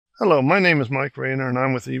Hello, my name is Mike Rayner and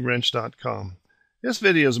I'm with eWrench.com. This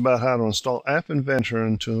video is about how to install App Inventor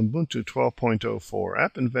into Ubuntu 12.04.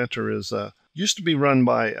 App Inventor used to be run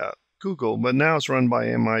by Google, but now it's run by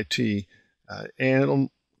MIT, and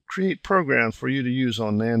it'll create programs for you to use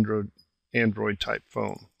on an Android type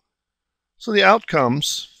phone. So the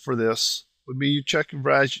outcomes for this would be you check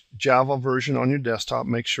your Java version on your desktop,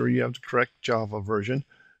 make sure you have the correct Java version,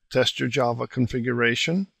 test your Java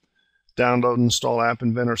configuration, download and install App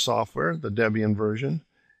Inventor software, the Debian version,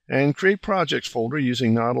 and create projects folder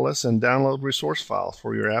using Nautilus and download resource files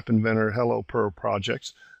for your App Inventor Hello Perl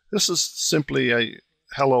projects. This is simply a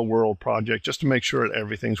Hello World project just to make sure that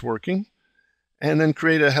everything's working. And then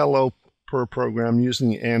create a Hello Perl program using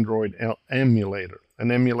the Android emulator.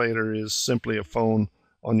 An emulator is simply a phone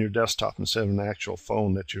on your desktop instead of an actual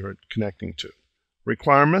phone that you're connecting to.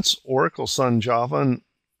 Requirements: Oracle Sun Java. In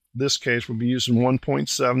this case, we'll be using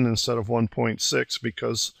 1.7 instead of 1.6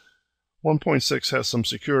 because 1.6 has some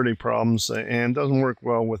security problems and doesn't work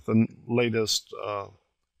well with the latest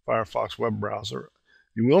Firefox web browser.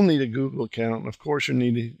 You will need a Google account, and of course you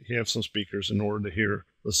need to have some speakers in order to hear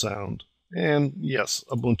the sound. And yes,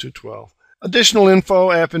 Ubuntu 12. Additional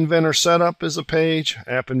info: App Inventor setup is a page,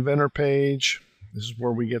 App Inventor page. This is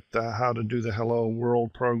where we get how to do the Hello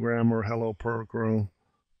World program or Hello program.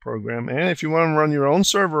 And if you want to run your own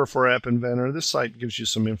server for App Inventor, this site gives you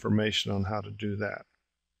some information on how to do that.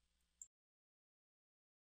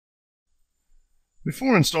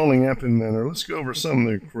 Before installing App Inventor, let's go over some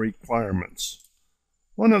of the requirements.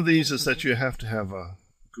 One of these is that you have to have a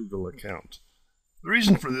Google account. The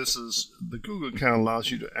reason for this is the Google account allows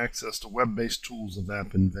you to access the web-based tools of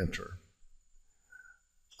App Inventor.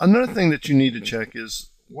 Another thing that you need to check is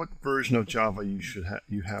what version of Java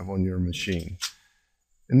you have on your machine.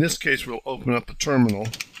 In this case, we'll open up the terminal.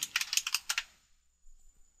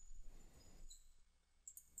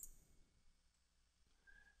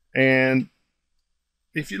 And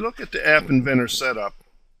if you look at the App Inventor setup,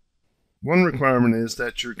 one requirement is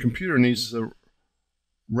that your computer needs to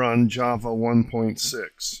run Java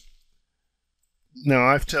 1.6. Now,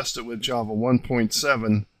 I've tested with Java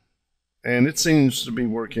 1.7, and it seems to be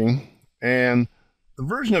working. And the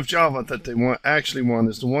version of Java that they actually want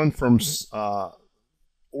is the one from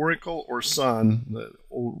Oracle or Sun,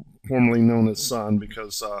 formerly known as Sun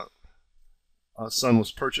because Sun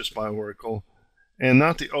was purchased by Oracle, and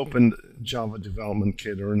not the Open Java Development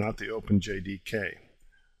Kit or not the Open JDK.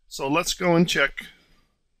 So let's go and check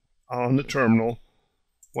on the terminal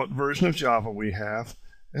what version of Java we have,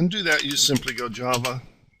 and to do that you simply go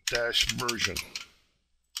Java-version.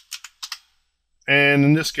 And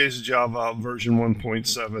in this case, Java version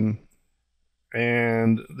 1.7,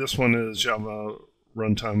 and this one is Java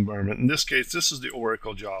runtime environment. In this case, this is the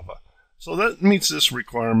Oracle Java. So that meets this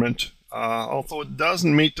requirement, although it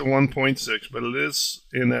doesn't meet the 1.6, but it is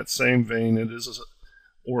in that same vein. It is an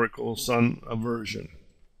Oracle Sun version.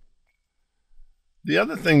 The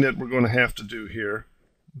other thing that we're going to have to do here,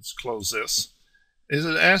 let's close this, is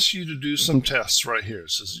it asks you to do some tests right here.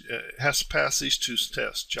 It says it has to pass these two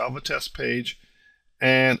tests, Java test page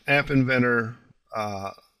and App Inventor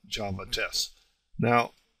Java test.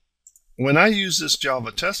 Now, when I use this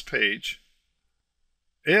Java test page,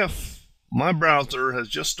 if my browser has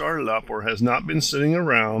just started up or has not been sitting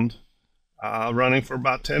around running for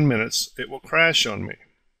about 10 minutes, it will crash on me.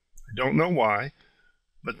 I don't know why,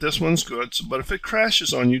 but this one's good. But if it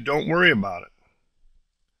crashes on you, don't worry about it.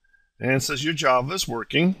 And it says your Java is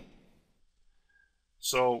working.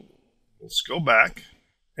 So let's go back.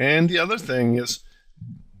 And the other thing is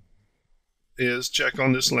check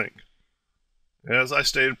on this link. As I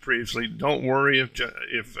stated previously, don't worry if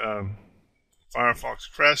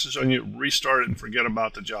Firefox crashes on you. Restart it and forget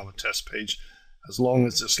about the Java test page as long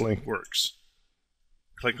as this link works.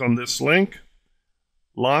 Click on this link,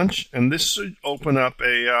 launch, and this should open up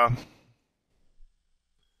a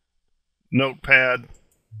notepad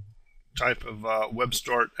type of web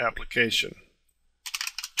start application.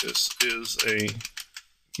 This is a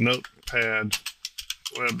notepad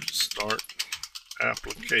web start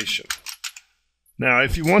application. Now,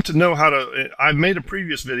 if you want to know how to, I've made a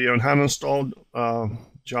previous video on how to install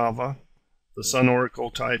Java, the Sun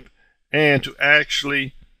Oracle type, and to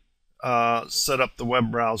actually set up the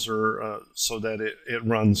web browser so that it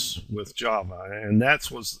runs with Java. And that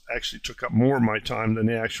actually took up more of my time than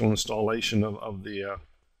the actual installation of the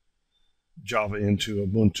Java into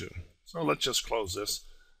Ubuntu. So let's just close this.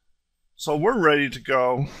 So we're ready to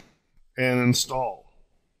go and install.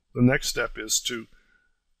 The next step is to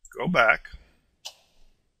go back.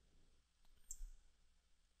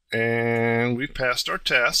 And we've passed our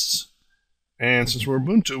tests. And since we're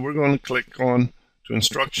Ubuntu, we're going to click on to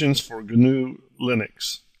instructions for GNU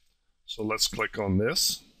Linux. So let's click on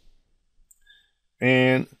this.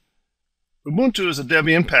 And Ubuntu is a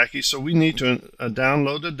Debian package, so we need to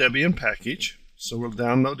download the Debian package. So we'll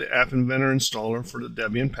download the App Inventor installer for the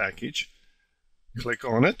Debian package. Click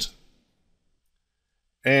on it.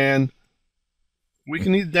 And we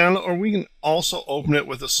can either download, or we can also open it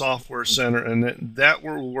with the Software Center, and that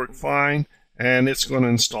will work fine, and it's going to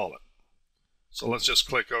install it. So let's just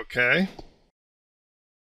click OK.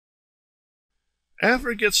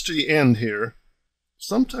 After it gets to the end here,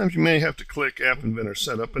 sometimes you may have to click App Inventor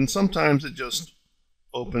Setup, and sometimes it just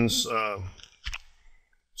opens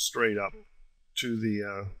straight up to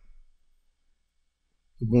the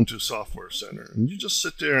Ubuntu Software Center. And you just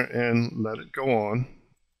sit there and let it go on,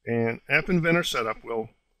 and App Inventor Setup will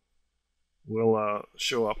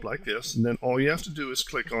show up like this. And then all you have to do is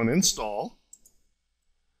click on Install,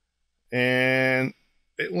 and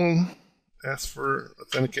it will ask for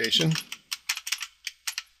authentication.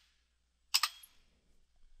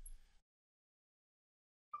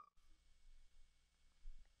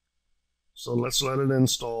 So let's let it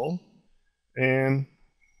install, and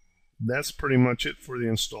that's pretty much it for the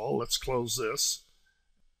install. Let's close this.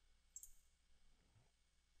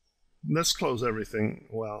 Let's close everything.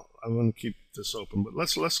 Well, I'm going to keep this open, but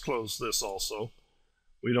let's close this also.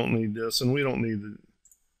 We don't need this, and we don't need the.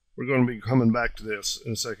 We're going to be coming back to this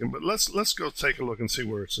in a second, but let's go take a look and see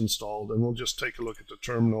where it's installed, and we'll just take a look at the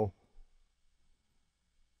terminal,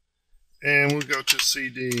 and we'll go to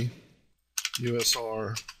CD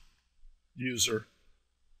USR user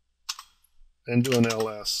and do an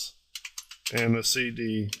ls, and the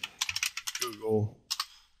CD Google,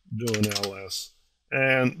 do an ls,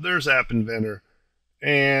 and there's App Inventor.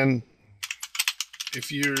 And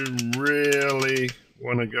if you really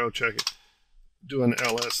want to go check it, do an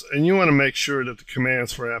ls, and you want to make sure that the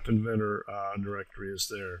commands for App Inventor directory is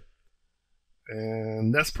there.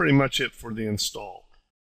 And that's pretty much it for the install.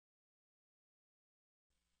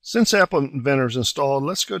 Since App Inventor is installed,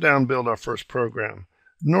 let's go down and build our first program.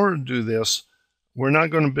 In order to do this, we're not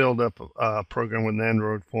going to build up a program with an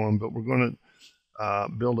Android phone, but we're going to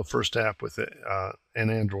build a first app with an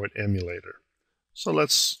Android emulator. So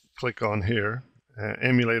let's click on here.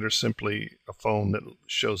 Emulator is simply a phone that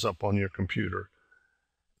shows up on your computer.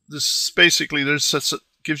 This basically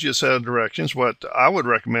gives you a set of directions. What I would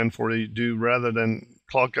recommend for you to do, rather than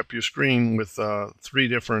clog up your screen with 3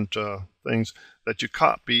 different things, that you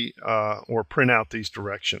copy or print out these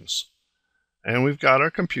directions. And we've got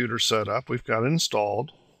our computer set up, we've got it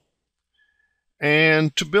installed,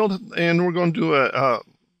 and to build, and we're going to do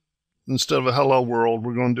instead of a hello world,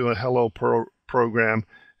 we're going to do a hello program,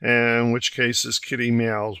 in which case this kitty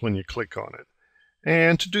meows when you click on it.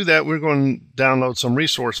 And to do that, we're going to download some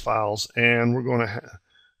resource files, and we're going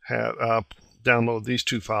to download these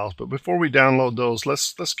 2 files. But before we download those,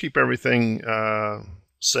 let's keep everything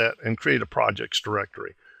set and create a projects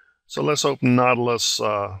directory. So let's open Nautilus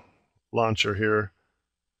launcher here,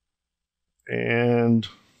 and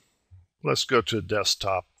let's go to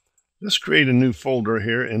desktop. Let's create a new folder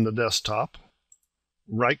here in the desktop.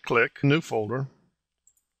 Right click, new folder,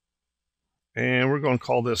 and we're going to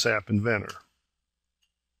call this App Inventor.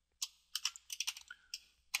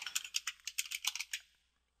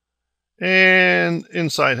 And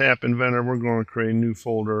inside App Inventor, we're going to create a new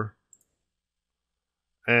folder,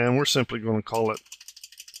 and we're simply going to call it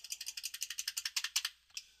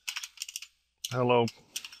Hello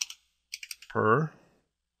Per.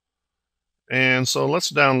 And so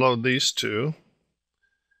let's download these 2,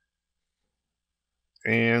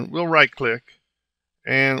 and we'll right click,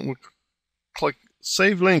 and we'll click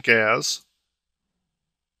Save Link As,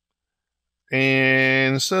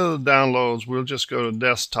 and instead of the downloads, we'll just go to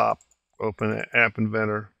Desktop, open App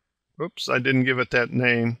Inventor. Oops, I didn't give it that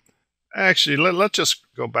name. Actually, let's just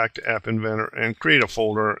go back to App Inventor and create a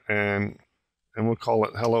folder, and we'll call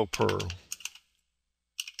it Hello Per.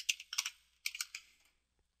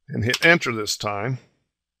 And hit enter this time.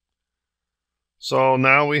 So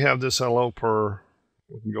now we have this Hello Per.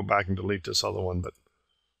 We can go back and delete this other one,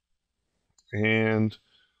 and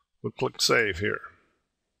we'll click Save here.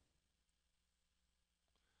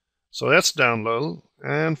 So that's download.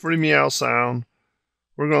 And for the meow sound,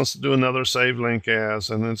 we're going to do another Save Link As,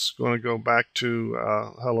 and it's going to go back to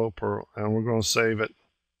Hello Per, and we're going to save it.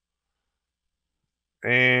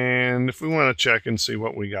 And if we want to check and see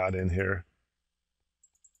what we got in here,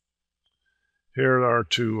 here are our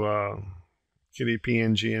 2 kitty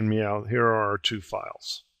PNG and meow. Here are our 2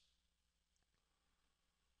 files.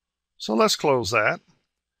 So let's close that.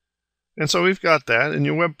 And so we've got that. In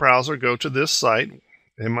your web browser, go to this site,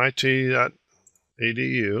 mit.edu,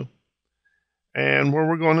 And what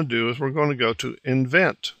we're going to do is we're going to go to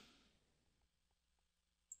Invent.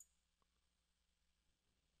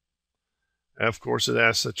 Of course, it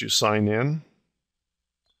asks that you sign in.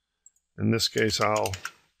 In this case, I'll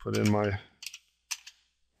put in my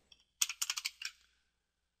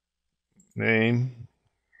name.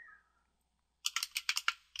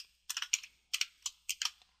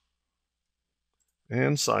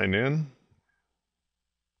 And sign in.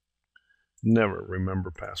 Never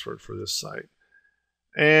remember password for this site.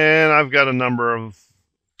 And I've got a number of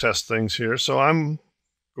test things here. So I'm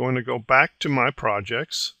going to go back to my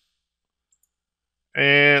projects.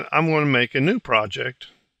 And I'm going to make a new project.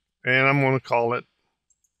 And I'm going to call it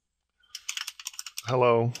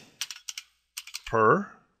Hello Per.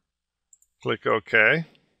 Click OK.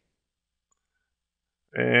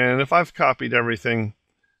 And if I've copied everything,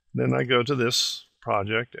 then I go to this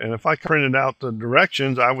project. And if I printed out the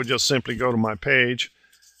directions, I would just simply go to my page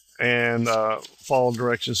and follow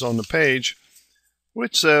directions on the page,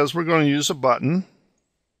 which says we're going to use a button.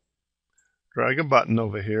 Drag a button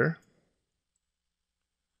over here.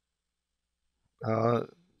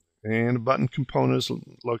 And the button component is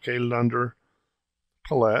located under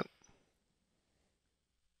palette.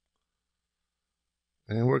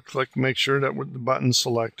 And we'll click, make sure that the button's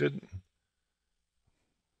selected.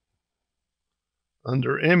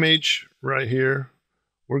 Under image right here,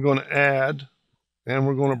 we're going to add, and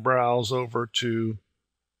we're going to browse over to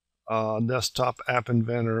Desktop App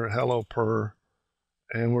Inventor, Hello Per,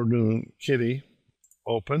 and we're doing Kitty,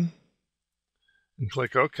 open, and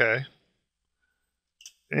click OK.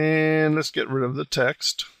 And let's get rid of the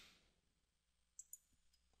text.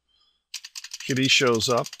 Kitty shows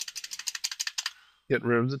up. Get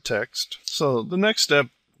rid of the text. So the next step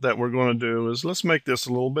that we're going to do is let's make this a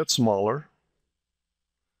little bit smaller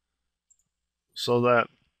so that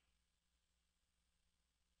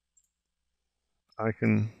I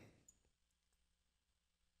can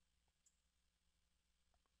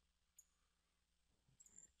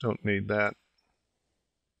don't need that.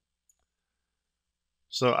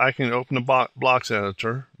 So I can open the blocks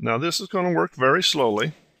editor. Now this is going to work very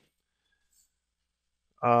slowly.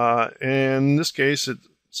 In this case, it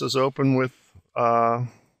says open with, and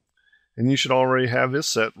you should already have this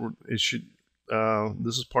set. It should.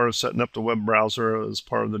 This is part of setting up the web browser as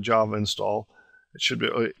part of the Java install. It should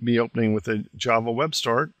be opening with a Java Web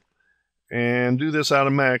Start, and do this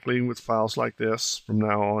automatically with files like this from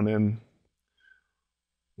now on. And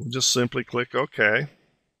we'll just simply click OK.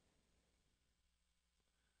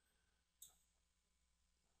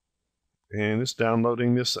 And it's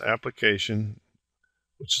downloading this application,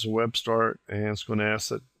 which is a web start, and it's going to ask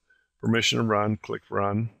that permission to run. Click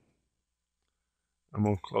Run. I'm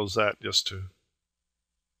going to close that just to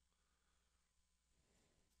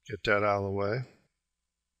get that out of the way.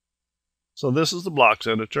 So this is the blocks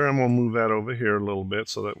editor. I'm going to move that over here a little bit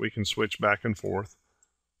so that we can switch back and forth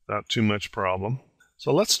without too much problem.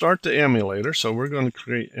 So let's start the emulator. So we're going to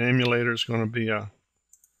create an emulator. It's going to be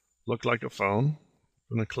look like a phone.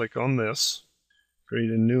 I'm going to click on this, create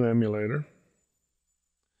a new emulator.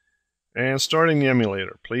 And starting the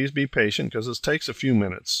emulator. Please be patient because this takes a few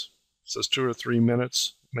minutes. It says 2 or 3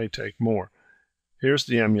 minutes, may take more. Here's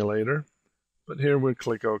the emulator, but here we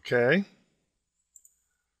click OK.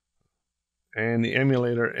 And the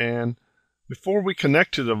emulator, and before we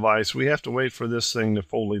connect to the device, we have to wait for this thing to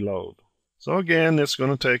fully load. So again, it's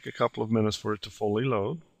going to take a couple of minutes for it to fully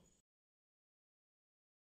load.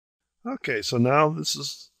 Okay, so now this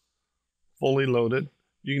is fully loaded.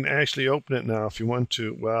 You can actually open it now if you want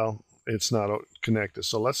to. Well, it's not connected.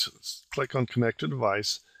 So let's click on Connect to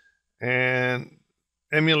Device and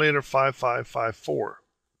emulator 5554.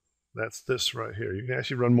 That's this right here. You can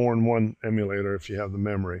actually run more than one emulator if you have the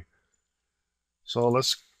memory. So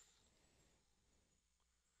let's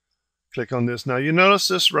click on this. Now you notice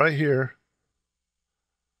this right here.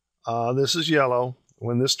 This is yellow.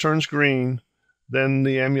 When this turns green, then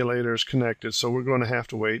the emulator is connected. So we're going to have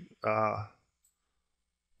to wait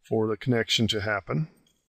for the connection to happen.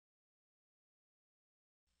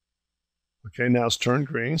 Okay, now it's turned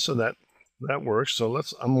green, so that works. So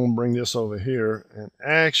I'm going to bring this over here, and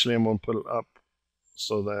actually I'm going to put it up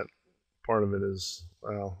so that part of it is,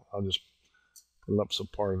 well, I'll just put it up so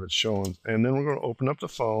part of it's showing. And then we're going to open up the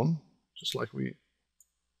phone, just like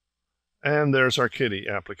and there's our Kitty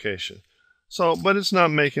application. So, but it's not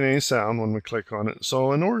making any sound when we click on it.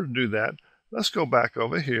 So in order to do that, let's go back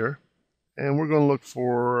over here, and we're going to look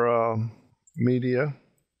for media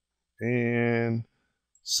and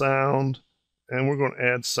sound, and we're going to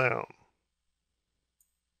add sound.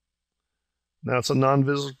 Now it's a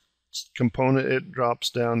non-visible component. It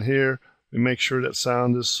drops down here. We make sure that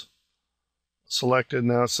sound is selected.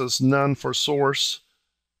 Now it says none for source.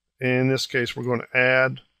 In this case, we're going to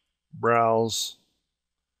add, browse,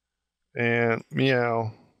 and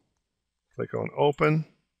meow. Click on open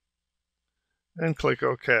and click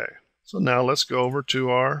OK. So now let's go over to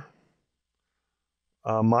our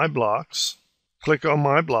My Blocks. Click on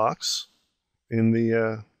My Blocks in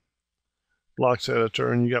the Blocks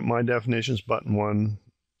editor, and you got My Definitions, Button 1,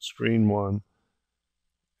 Screen 1,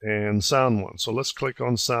 and Sound 1. So let's click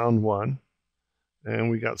on Sound 1, and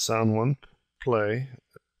we got Sound 1 play,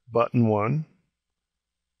 Button 1.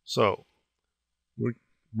 So we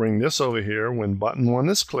bring this over here. When Button 1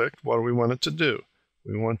 is clicked, what do we want it to do?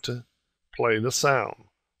 We want to play the sound.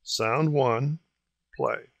 Sound 1,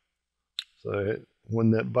 play. So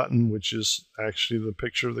when that button, which is actually the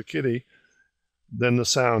picture of the kitty, then the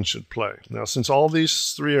sound should play. Now, since all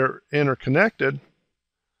these three are interconnected,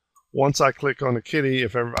 once I click on the kitty,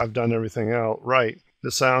 if I've done everything out right,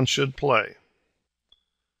 the sound should play.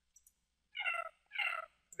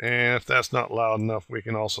 And if that's not loud enough, we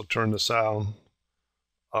can also turn the sound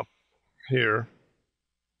up here.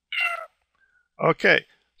 Okay,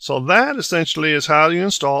 so that essentially is how you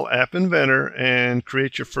install App Inventor and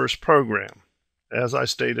create your first program. As I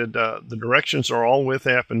stated, the directions are all with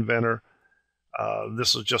App Inventor.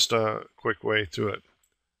 This is just a quick way through it.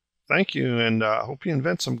 Thank you, and I hope you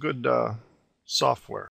invent some good software.